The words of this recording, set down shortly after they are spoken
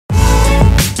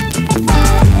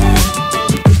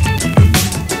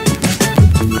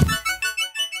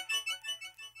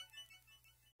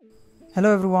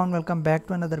Hello everyone, welcome back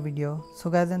to another video. So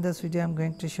guys, in this video I'm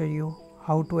going to show you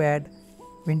how to add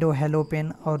window hello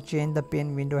pane or change the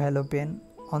pane window hello pane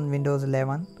on Windows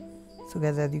 11. So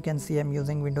guys, as you can see, I'm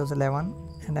using Windows 11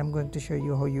 and I'm going to show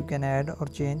you how you can add or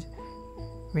change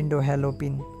window hello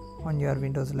pane on your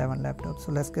Windows 11 laptop.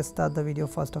 So let's get start the video.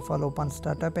 First of all, open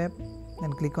startup app,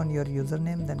 then click on your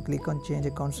username, then click on change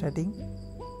account setting.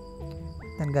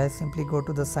 Then guys, simply go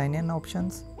to the sign in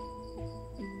options.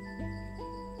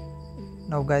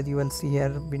 Now guys, you will see here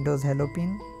Windows hello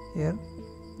pane here.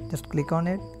 Just click on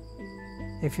it.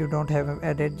 If you don't have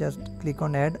added, just click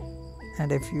on add,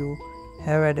 and if you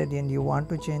have added and you want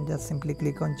to change, just simply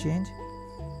click on change.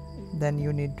 Then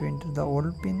you need to enter the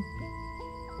old pin,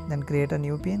 then create a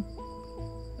new pin.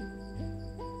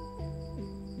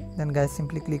 Then guys,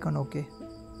 simply click on OK.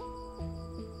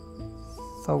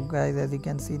 So guys, as you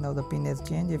can see, now the pin has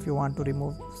changed. If you want to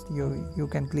remove, you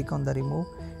can click on the remove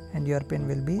and your pin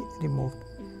will be removed.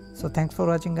 So thanks for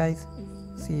watching guys.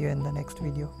 See you in the next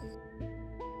video.